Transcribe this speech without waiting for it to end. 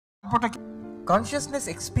গল্পটা consciousness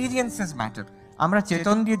experiences matter. আমরা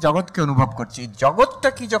চেতন দিয়ে জগৎকে অনুভব করছি, জগৎটা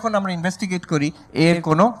কি যখন আমরা ইনভেস্টিগেট করি এর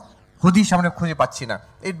কোনো হদিশ আমরা খুঁজে পাচ্ছি না।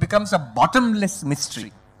 It becomes a bottomless mystery.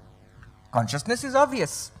 Consciousness is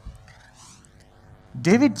obvious.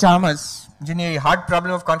 David চার্মার্স, যিনি এই hard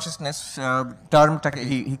problem of consciousness টার্মটাকে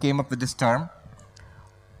he came up with this term,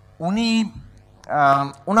 উনি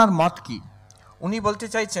ওনার মত কি? উনি বলতে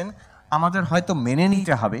চাইছেন আমাদের হয়তো মেনে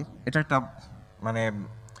নিতে হবে, এটা একটা মানে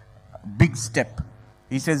big step.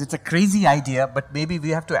 He says it's a crazy idea, but maybe we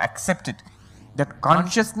have to accept it, that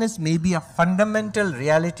consciousness may be a fundamental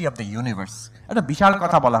reality of the universe. এটা বিশাল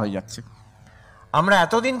কথা বলা হয়ে যাচ্ছে। আমরা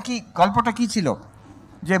এতদিন কি গল্পটা কি ছিল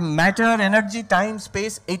যে ম্যাটার, এনার্জি, টাইম,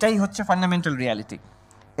 স্পেস এটাই হচ্ছে ফান্ডামেন্টাল রিয়ালিটি।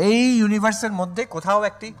 এই ইউনিভার্সের মধ্যে কোথাও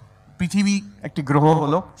একটি পৃথিবী, একটি গ্রহ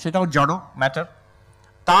হলো, সেটাও জড়, ম্যাটার।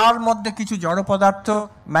 তার মধ্যে কিছু জড় পদার্থ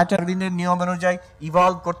ম্যাটারিনের নিয়ম অনুযায়ী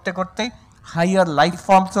ইভলভ করতে করতে হাইয়ার লাইফ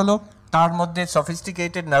ফর্মস হলো, তার মধ্যে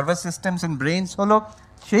sophisticated nervous systems and brains হলো,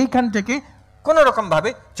 সেইখান থেকে কোনো রকমভাবে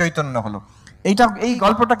চৈতন্য হলো। এই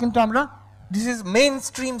গল্পটা কিন্তু আমরা, this is main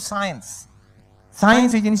stream science. Science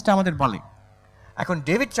এই জিনিসটা আমাদের বলে। এখন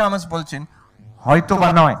ডেভিড চার্মার্স বলছেন হয়তো বা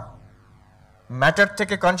নয়, ম্যাটার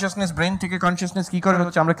থেকে কনসিয়াসনেস, ব্রেন থেকে কনসিয়াসনেস কি করে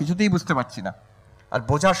হচ্ছে আমরা কিছুতেই বুঝতে পারছি না, আর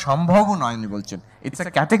বোঝা সম্ভবও নয়। উনি বলছেন ইটস আ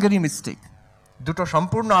ক্যাটেগরি মিস্টেক, দুটো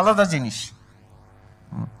সম্পূর্ণ আলাদা জিনিস।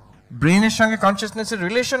 ব্রেনের সঙ্গে কনসিয়াসনেসের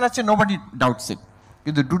রিলেশন আছে, নোবডি ডাউটস ইট,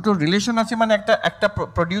 কিন্তু দুটো রিলেশন আছে মানে একটা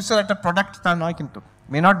প্রডিউসার, একটা প্রোডাক্ট, তা নয় কিন্তু,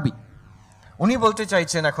 মে নট বি। উনি বলতে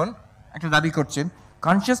চাইছেন, এখন একটা দাবি করছেন,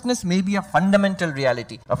 consciousness may be a fundamental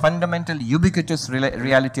reality, a fundamental ইউবিকুইটাস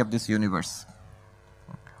reality of this universe.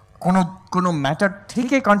 কোনো ম্যাটার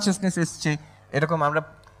থেকে কনসিয়াসনেস এসছে এরকম আমরা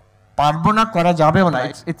পারবো না, করা যাবেও না।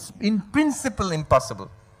 It's in principle impossible.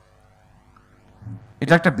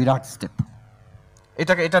 এটা একটা বিরাট স্টেপ।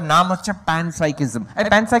 এটার নাম হচ্ছে প্যানসাইকিজম।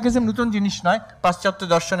 প্যানসাইকিজম নতুন জিনিস নয়, পাশ্চাত্য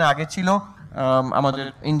দর্শনে আগে ছিল, আমাদের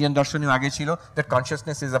ইন্ডিয়ান দর্শনেও আগে ছিল, that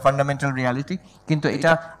consciousness is a fundamental reality. কিন্তু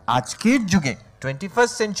এটা আজকের যুগে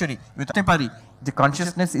 21st century বুঝতে পারি যে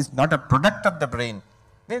consciousness is not a product of the brain,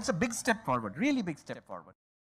 then it's a big step forward, really big step forward.